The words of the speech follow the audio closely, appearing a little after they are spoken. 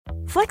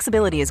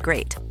Flexibility is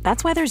great.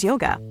 That's why there's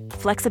yoga.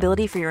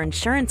 Flexibility for your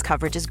insurance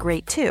coverage is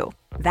great too.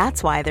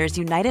 That's why there's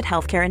United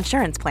Healthcare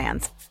Insurance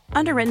Plans.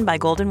 Underwritten by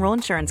Golden Rule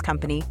Insurance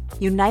Company,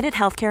 United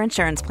Healthcare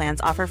Insurance Plans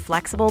offer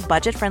flexible,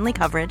 budget-friendly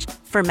coverage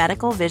for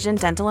medical, vision,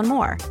 dental, and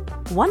more.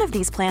 One of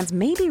these plans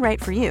may be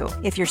right for you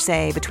if you're,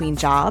 say, between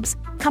jobs,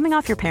 coming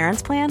off your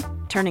parents' plan,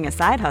 turning a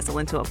side hustle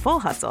into a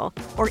full hustle,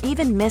 or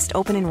even missed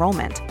open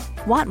enrollment.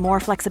 Want more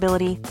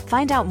flexibility?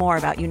 Find out more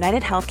about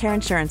United Healthcare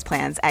Insurance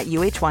Plans at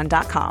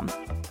uh1.com.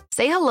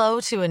 Say hello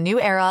to a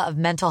new era of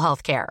mental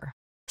health care.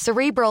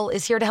 Cerebral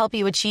is here to help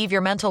you achieve your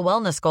mental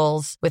wellness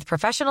goals with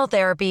professional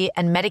therapy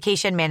and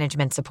medication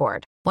management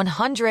support.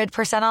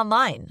 100%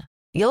 online.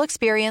 You'll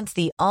experience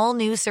the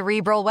all-new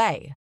Cerebral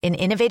Way, an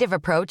innovative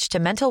approach to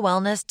mental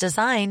wellness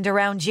designed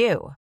around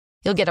you.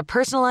 You'll get a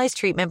personalized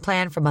treatment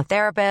plan from a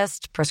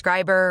therapist,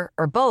 prescriber,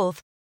 or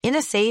both in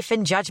a safe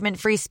and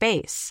judgment-free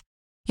space.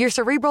 Your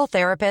Cerebral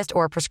therapist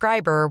or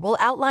prescriber will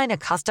outline a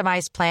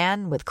customized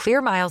plan with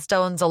clear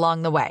milestones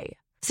along the way,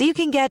 so you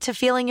can get to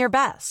feeling your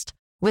best.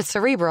 With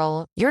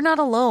Cerebral, you're not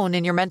alone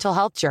in your mental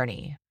health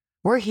journey.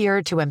 We're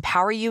here to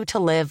empower you to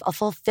live a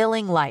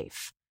fulfilling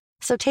life.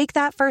 So take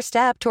that first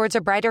step towards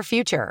a brighter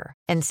future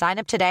and sign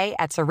up today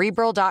at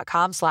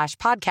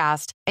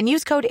Cerebral.com/podcast and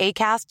use code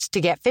ACAST to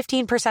get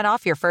 15%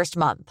 off your first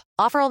month.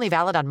 Offer only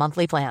valid on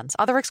monthly plans.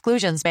 Other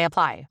exclusions may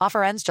apply.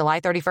 Offer ends July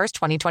 31st,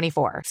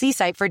 2024. See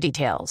site for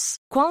details.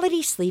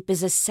 Quality sleep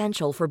is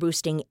essential for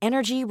boosting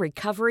energy,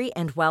 recovery,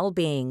 and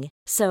well-being.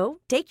 So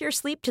take your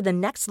sleep to the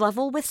next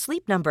level with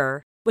Sleep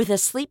Number. With a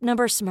Sleep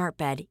Number smart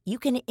bed, you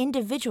can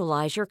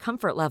individualize your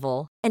comfort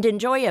level and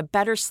enjoy a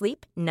better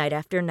sleep night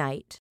after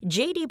night.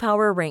 J.D.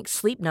 Power ranks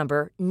Sleep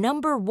Number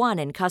number one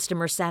in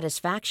customer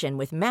satisfaction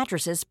with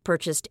mattresses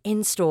purchased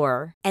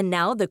in-store. And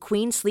now the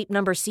Queen Sleep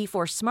Number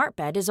C4 smart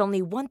bed is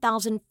only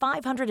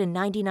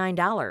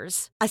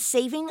 $1,599, a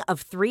saving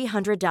of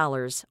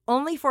 $300,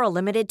 only for a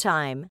limited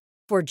time.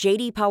 For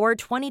J.D. Power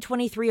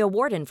 2023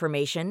 award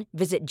information,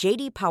 visit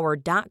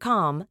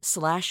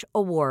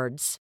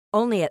jdpower.com/awards.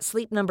 Only at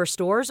Sleep Number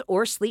stores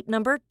or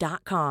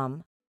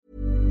sleepnumber.com.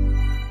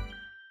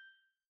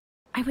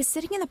 I was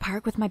sitting in the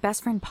park with my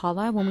best friend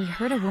Paula when we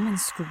heard a woman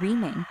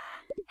screaming,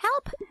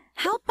 "Help!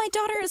 Help! My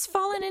daughter has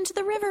fallen into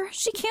the river.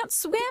 She can't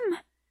swim."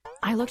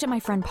 I looked at my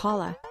friend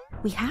Paula.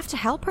 "We have to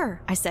help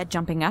her," I said,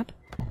 jumping up.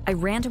 I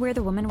ran to where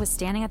the woman was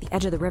standing at the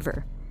edge of the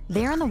river.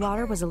 There in the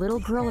water was a little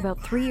girl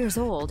about 3 years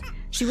old.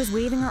 She was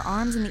waving her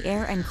arms in the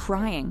air and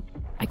crying.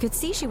 I could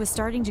see she was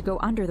starting to go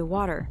under the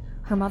water.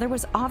 Her mother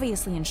was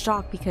obviously in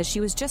shock because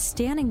she was just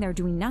standing there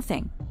doing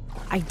nothing.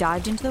 I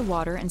dived into the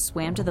water and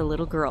swam to the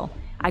little girl.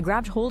 I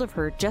grabbed hold of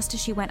her just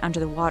as she went under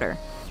the water.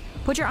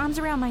 "Put your arms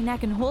around my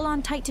neck and hold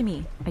on tight to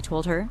me," I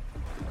told her.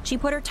 She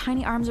put her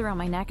tiny arms around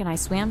my neck and I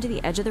swam to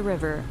the edge of the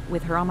river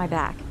with her on my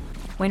back.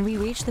 When we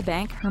reached the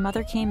bank, her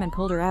mother came and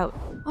pulled her out.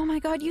 "Oh my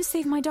God, you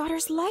saved my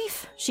daughter's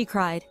life," she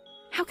cried.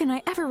 "How can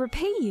I ever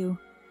repay you?"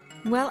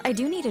 "Well, I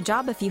do need a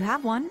job if you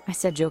have one," I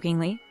said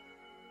jokingly.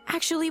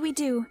 "Actually, we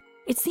do.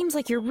 It seems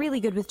like you're really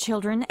good with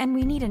children, and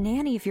we need a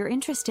nanny if you're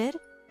interested."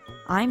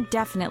 "I'm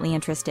definitely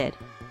interested.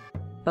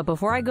 But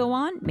before I go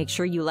on, make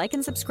sure you like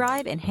and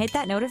subscribe and hit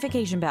that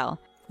notification bell.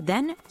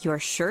 Then you're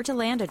sure to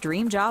land a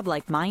dream job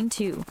like mine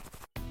too."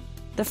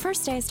 The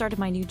first day I started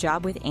my new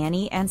job with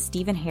Annie and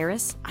Stephen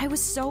Harris, I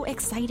was so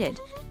excited.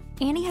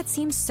 Annie had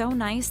seemed so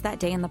nice that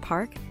day in the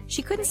park.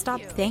 She couldn't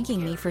stop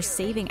thanking me for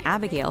saving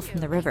Abigail from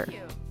the river.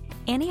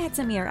 Annie had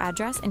sent me her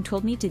address and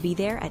told me to be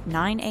there at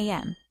 9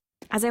 a.m.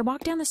 As I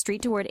walked down the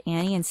street toward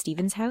Annie and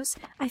Stephen's house,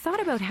 I thought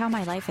about how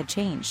my life had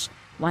changed.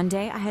 One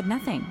day I had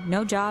nothing,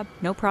 no job,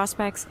 no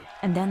prospects,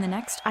 and then the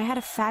next I had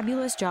a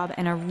fabulous job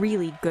and a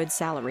really good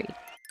salary.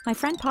 My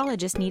friend Paula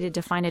just needed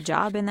to find a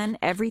job and then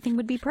everything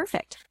would be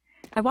perfect.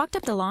 I walked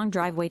up the long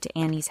driveway to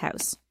Annie's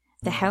house.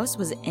 The house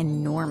was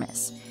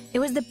enormous. It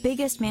was the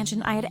biggest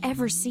mansion I had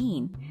ever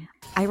seen.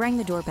 I rang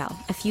the doorbell.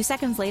 A few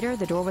seconds later,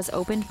 the door was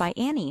opened by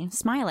Annie,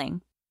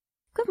 smiling.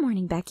 "Good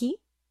morning, Becky,"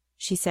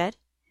 she said.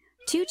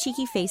 Two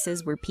cheeky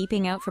faces were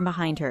peeping out from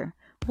behind her.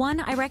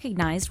 One I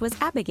recognized was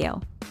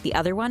Abigail. The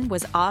other one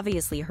was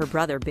obviously her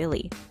brother,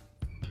 Billy.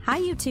 "Hi,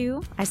 you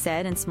two," I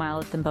said and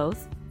smiled at them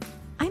both.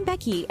 "I'm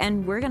Becky,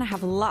 and we're going to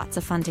have lots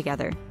of fun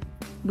together."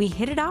 We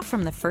hit it off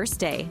from the first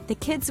day. The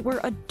kids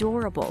were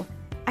adorable.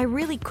 I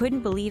really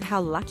couldn't believe how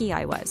lucky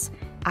I was.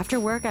 After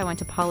work, I went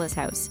to Paula's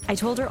house. I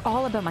told her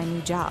all about my new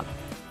job.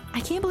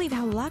 "I can't believe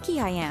how lucky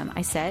I am,"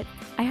 I said.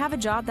 "I have a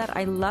job that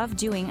I love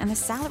doing, and the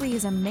salary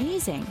is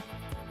amazing."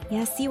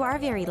 "Yes, you are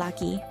very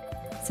lucky,"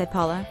 said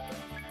Paula.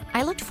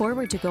 I looked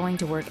forward to going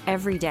to work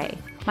every day.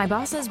 My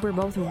bosses were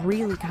both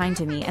really kind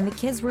to me, and the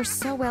kids were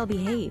so well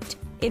behaved.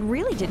 It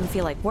really didn't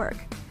feel like work.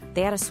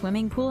 They had a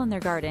swimming pool in their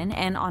garden,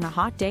 and on a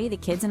hot day, the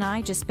kids and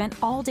I just spent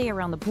all day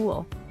around the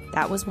pool.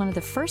 That was one of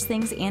the first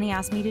things Annie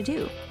asked me to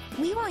do.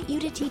 "We want you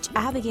to teach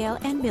Abigail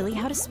and Billy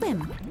how to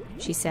swim,"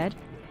 she said.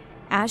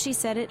 As she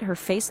said it, her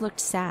face looked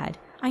sad.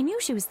 I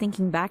knew she was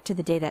thinking back to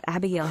the day that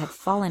Abigail had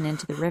fallen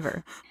into the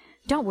river.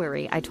 "Don't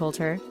worry," I told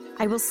her.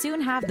 "I will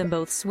soon have them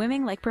both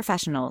swimming like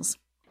professionals."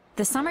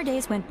 The summer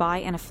days went by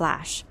in a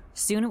flash.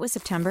 Soon it was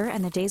September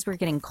and the days were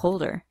getting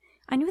colder.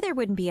 I knew there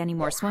wouldn't be any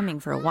more swimming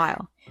for a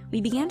while.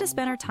 We began to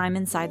spend our time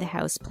inside the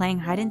house playing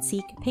hide and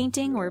seek,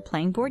 painting, or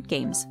playing board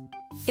games.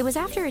 It was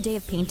after a day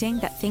of painting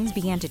that things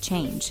began to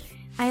change.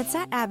 I had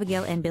sat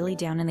Abigail and Billy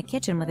down in the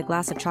kitchen with a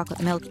glass of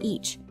chocolate milk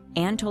each,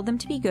 and told them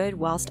to be good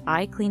whilst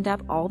I cleaned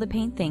up all the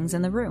paint things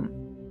in the room.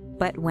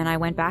 But when I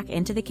went back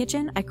into the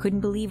kitchen, I couldn't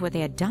believe what they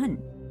had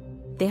done.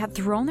 They had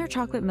thrown their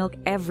chocolate milk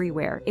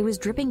everywhere. It was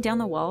dripping down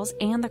the walls,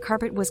 and the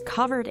carpet was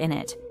covered in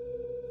it.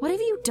 "What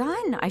have you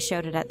done?" I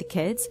shouted at the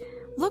kids.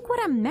 "Look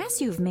what a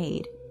mess you've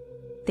made."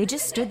 They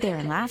just stood there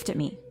and laughed at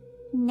me.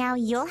 "Now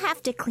you'll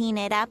have to clean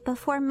it up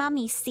before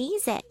Mommy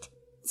sees it,"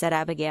 said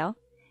Abigail.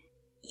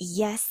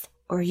 "Yes,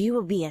 or you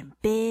will be in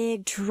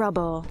big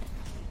trouble,"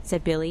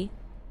 said Billy.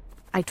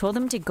 I told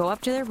them to go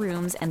up to their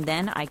rooms, and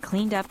then I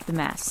cleaned up the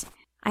mess.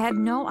 I had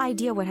no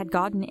idea what had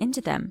gotten into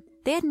them.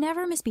 They had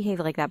never misbehaved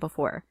like that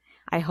before.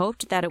 I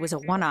hoped that it was a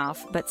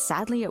one-off, but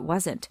sadly it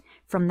wasn't.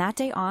 From that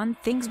day on,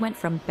 things went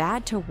from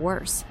bad to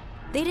worse.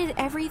 They did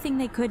everything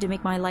they could to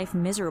make my life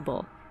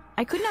miserable.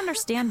 I couldn't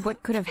understand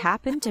what could have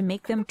happened to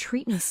make them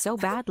treat me so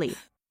badly.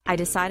 I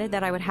decided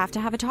that I would have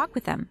to have a talk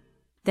with them.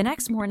 The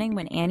next morning,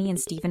 when Annie and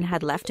Stephen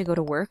had left to go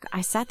to work,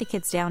 I sat the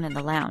kids down in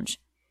the lounge.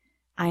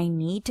 "I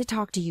need to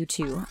talk to you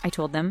two," I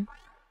told them.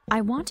 "I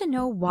want to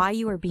know why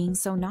you are being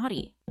so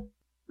naughty."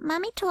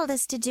 "Mommy told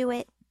us to do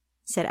it,"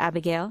 said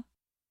Abigail.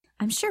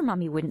 "I'm sure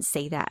Mommy wouldn't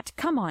say that.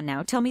 Come on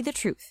now, tell me the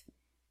truth."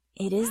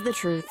 "It is the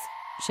truth,"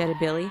 shouted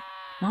Billy.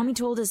 "Mommy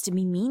told us to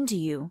be mean to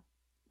you."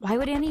 Why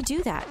would Annie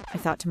do that? I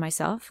thought to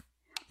myself.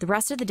 The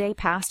rest of the day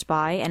passed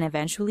by, and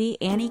eventually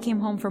Annie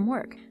came home from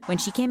work. When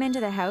she came into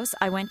the house,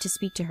 I went to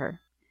speak to her.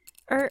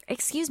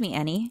 Excuse me,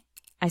 Annie,"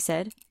 I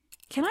said.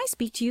 "Can I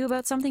speak to you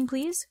about something,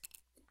 please?"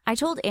 I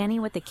told Annie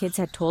what the kids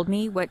had told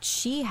me, what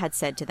she had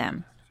said to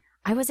them.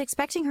 I was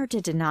expecting her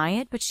to deny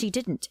it, but she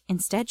didn't.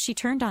 Instead, she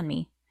turned on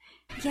me.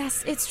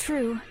 "Yes, it's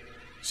true,"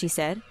 she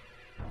said.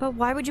 "But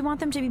why would you want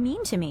them to be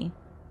mean to me?"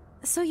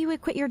 "So you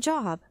would quit your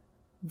job."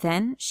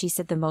 Then she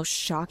said the most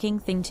shocking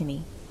thing to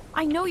me.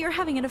 "I know you're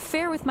having an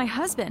affair with my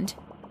husband."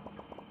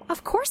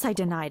 Of course I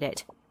denied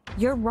it.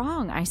 "You're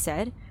wrong," I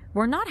said.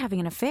 "We're not having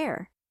an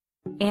affair."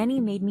 Annie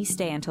made me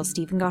stay until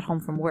Stephen got home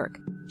from work.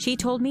 She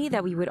told me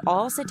that we would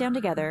all sit down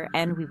together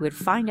and we would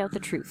find out the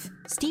truth.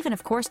 Stephen,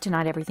 of course,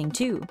 denied everything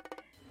too.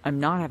 "I'm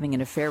not having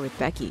an affair with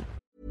Becky."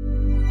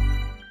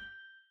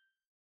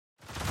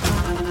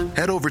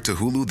 Head over to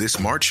Hulu this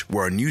March,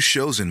 where our new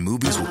shows and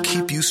movies will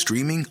keep you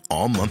streaming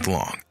all month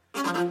long.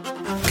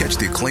 Catch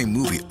the acclaimed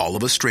movie All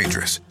of Us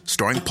Strangers,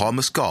 starring Paul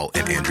Mescal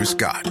and Andrew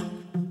Scott.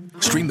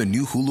 Stream the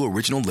new Hulu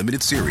original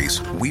limited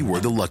series We Were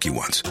the Lucky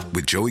Ones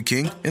with Joey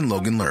King and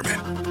Logan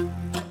Lerman.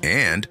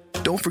 And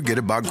don't forget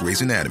about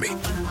Grey's Anatomy.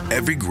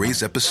 Every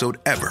Grey's episode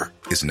ever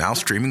is now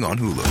streaming on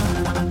Hulu.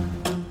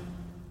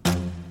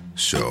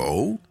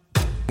 So,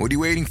 what are you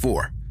waiting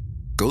for?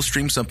 Go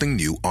stream something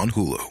new on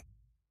Hulu.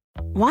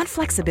 Want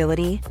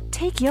flexibility?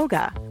 Take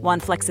yoga.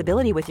 Want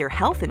flexibility with your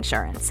health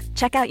insurance?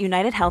 Check out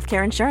United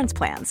Healthcare Insurance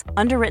Plans.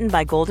 Underwritten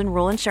by Golden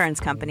Rule Insurance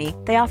Company,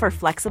 they offer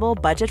flexible,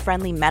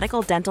 budget-friendly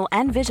medical, dental,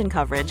 and vision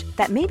coverage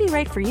that may be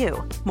right for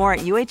you. More at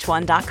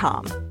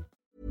uh1.com.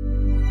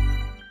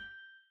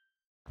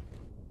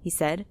 He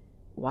said,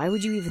 "Why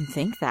would you even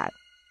think that?"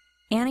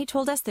 Annie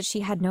told us that she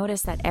had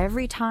noticed that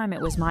every time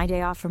it was my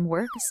day off from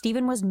work,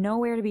 Stephen was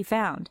nowhere to be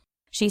found.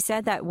 She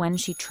said that when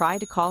she tried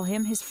to call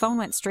him, his phone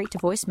went straight to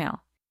voicemail.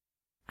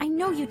 "I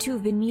know you two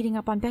have been meeting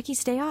up on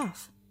Becky's day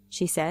off,"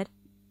 she said.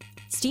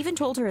 Stephen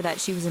told her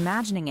that she was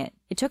imagining it.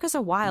 It took us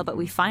a while, but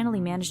we finally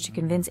managed to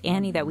convince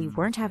Annie that we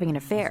weren't having an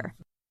affair.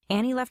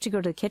 Annie left to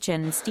go to the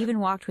kitchen, and Stephen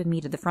walked with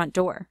me to the front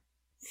door.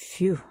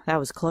 "Phew, that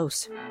was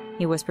close,"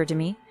 he whispered to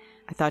me.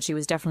 "I thought she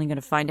was definitely going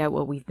to find out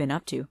what we've been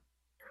up to."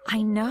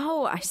 "I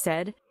know," I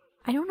said.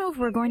 "I don't know if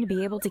we're going to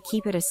be able to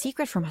keep it a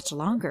secret for much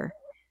longer."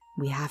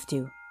 "We have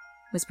to,"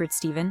 whispered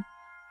Stephen.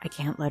 "I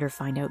can't let her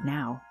find out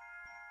now."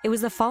 It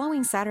was the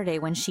following Saturday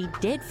when she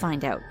did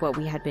find out what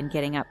we had been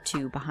getting up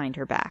to behind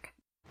her back.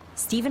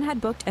 Stephen had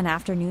booked an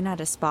afternoon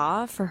at a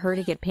spa for her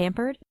to get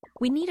pampered.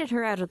 We needed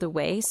her out of the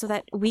way so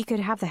that we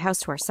could have the house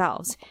to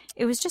ourselves.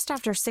 It was just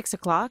after 6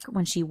 o'clock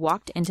when she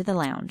walked into the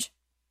lounge.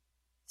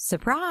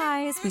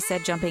 "Surprise," we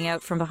said, jumping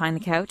out from behind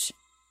the couch.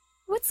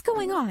 "What's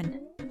going on?"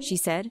 she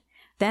said.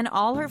 Then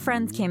all her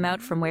friends came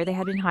out from where they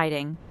had been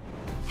hiding.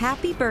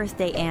 "Happy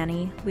birthday,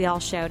 Annie," we all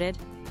shouted.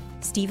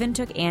 Stephen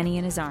took Annie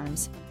in his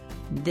arms.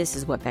 "This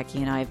is what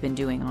Becky and I have been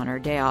doing on our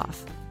day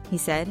off," he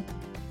said.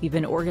 "We've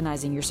been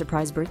organizing your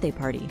surprise birthday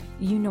party.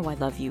 You know I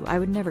love you. I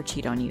would never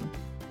cheat on you."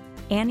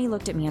 Annie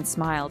looked at me and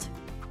smiled.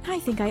 "I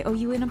think I owe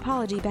you an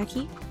apology,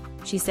 Becky,"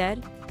 she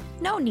said.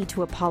 "No need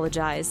to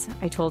apologize,"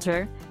 I told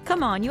her.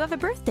 "Come on, you have a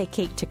birthday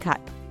cake to cut."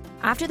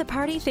 After the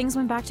party, things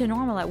went back to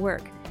normal at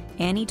work.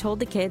 Annie told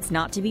the kids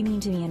not to be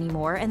mean to me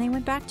anymore, and they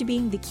went back to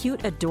being the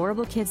cute,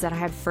 adorable kids that I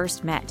had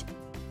first met.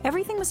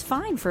 Everything was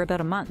fine for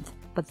about a month.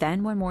 But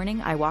then one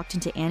morning, I walked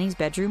into Annie's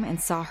bedroom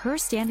and saw her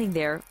standing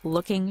there,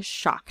 looking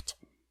shocked.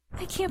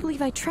 "I can't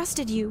believe I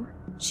trusted you,"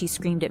 she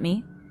screamed at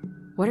me.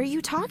 "What are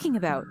you talking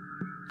about?"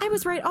 I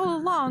was right all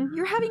along.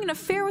 You're having an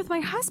affair with my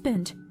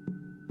husband.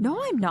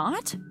 No, I'm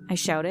not, I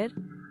shouted.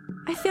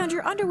 I found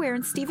your underwear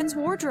in Stephen's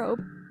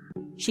wardrobe.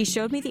 She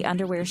showed me the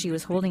underwear she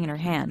was holding in her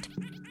hand.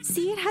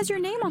 See, it has your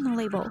name on the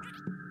label.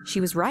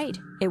 She was right.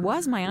 It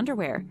was my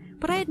underwear,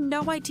 but I had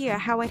no idea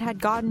how it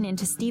had gotten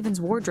into Stephen's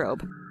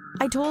wardrobe.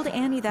 I told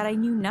Annie that I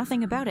knew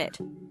nothing about it.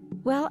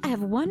 Well, I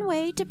have one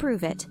way to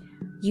prove it.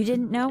 You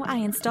didn't know I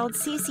installed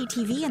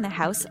CCTV in the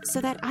house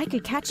so that I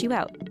could catch you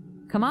out.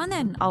 Come on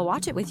then, I'll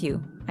watch it with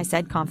you, I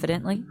said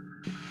confidently.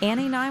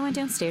 Annie and I went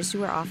downstairs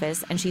to her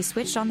office and she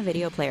switched on the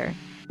video player.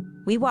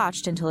 We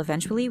watched until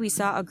eventually we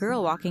saw a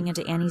girl walking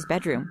into Annie's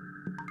bedroom.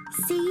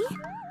 See?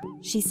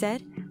 She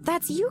said,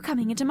 that's you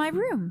coming into my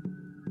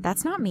room.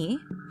 That's not me,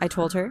 I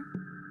told her.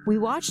 We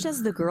watched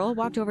as the girl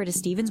walked over to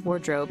Stephen's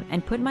wardrobe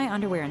and put my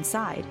underwear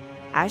inside.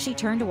 As she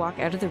turned to walk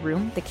out of the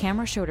room, the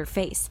camera showed her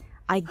face.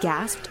 I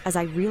gasped as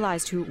I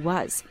realized who it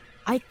was.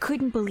 I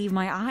couldn't believe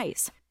my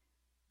eyes.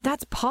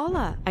 That's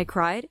Paula, I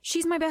cried.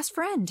 She's my best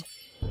friend.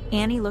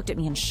 Annie looked at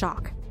me in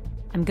shock.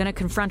 I'm gonna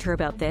confront her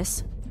about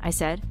this, I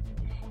said.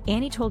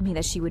 Annie told me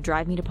that she would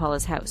drive me to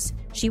Paula's house.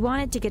 She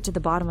wanted to get to the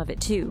bottom of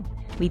it too.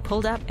 We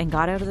pulled up and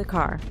got out of the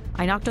car.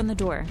 I knocked on the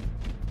door.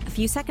 A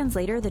few seconds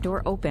later, the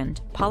door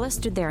opened. Paula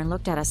stood there and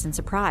looked at us in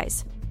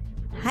surprise.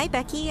 Hi,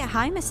 Becky.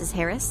 Hi, Mrs.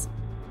 Harris,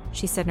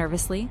 she said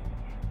nervously.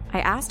 I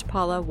asked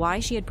Paula why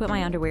she had put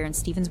my underwear in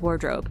Stephen's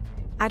wardrobe.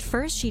 At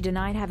first, she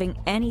denied having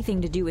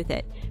anything to do with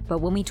it, but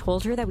when we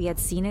told her that we had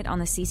seen it on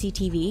the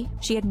CCTV,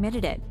 she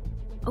admitted it.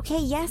 Okay,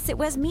 yes, it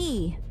was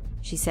me,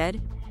 she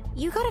said.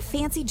 You got a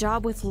fancy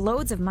job with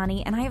loads of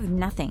money and I have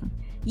nothing.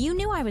 You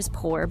knew I was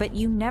poor, but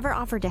you never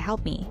offered to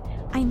help me.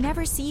 I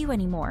never see you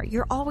anymore.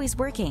 You're always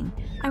working.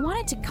 I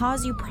wanted to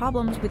cause you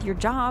problems with your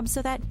job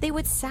so that they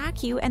would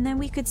sack you and then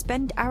we could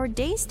spend our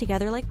days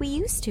together like we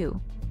used to.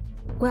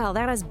 Well,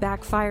 that has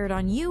backfired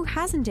on you,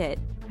 hasn't it?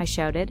 I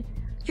shouted.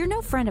 You're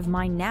no friend of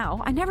mine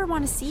now. I never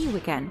want to see you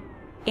again.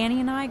 Annie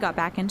and I got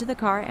back into the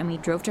car and we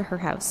drove to her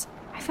house.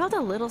 I felt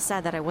a little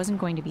sad that I wasn't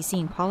going to be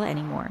seeing Paula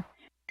anymore.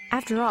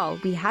 After all,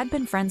 we had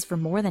been friends for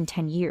more than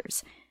 10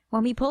 years.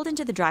 When we pulled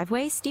into the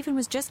driveway, Stephen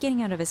was just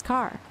getting out of his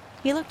car.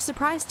 He looked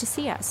surprised to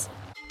see us.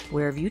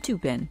 Where have you two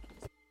been?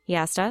 He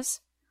asked us.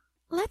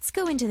 Let's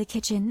go into the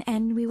kitchen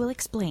and we will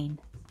explain,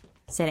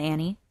 said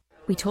Annie.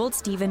 We told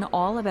Stephen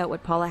all about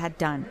what Paula had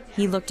done.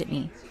 He looked at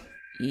me.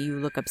 You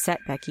look upset,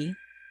 Becky,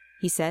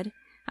 he said.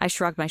 I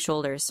shrugged my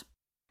shoulders.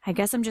 I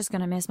guess I'm just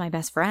going to miss my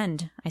best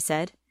friend, I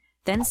said.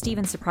 Then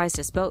Stephen surprised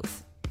us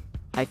both.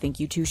 I think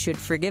you two should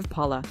forgive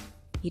Paula,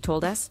 he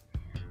told us.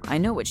 I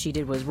know what she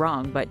did was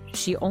wrong, but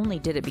she only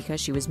did it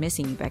because she was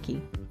missing you,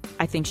 Becky.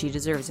 I think she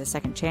deserves a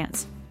second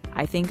chance.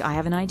 I think I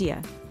have an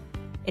idea.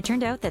 It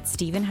turned out that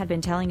Stephen had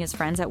been telling his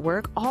friends at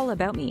work all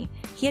about me.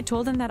 He had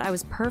told them that I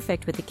was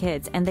perfect with the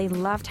kids and they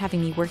loved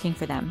having me working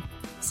for them.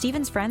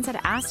 Stephen's friends had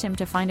asked him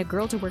to find a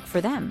girl to work for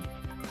them.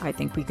 I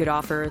think we could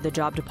offer the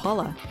job to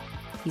Paula,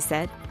 he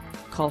said.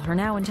 Call her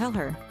now and tell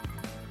her.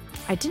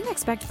 I didn't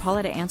expect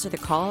Paula to answer the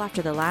call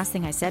after the last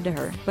thing I said to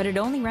her, but it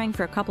only rang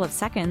for a couple of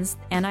seconds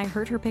and I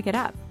heard her pick it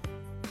up.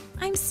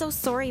 I'm so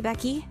sorry,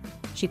 Becky,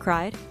 she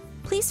cried.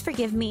 Please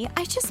forgive me.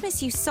 I just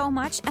miss you so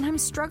much and I'm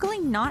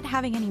struggling not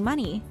having any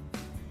money.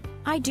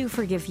 I do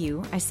forgive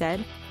you, I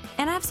said,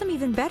 and I have some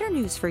even better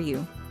news for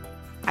you.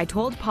 I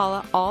told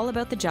Paula all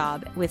about the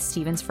job with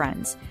Stephen's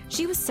friends.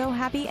 She was so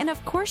happy and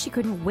of course she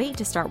couldn't wait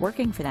to start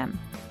working for them.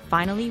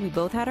 Finally, we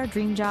both had our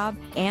dream job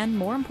and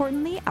more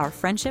importantly, our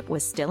friendship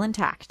was still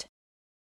intact.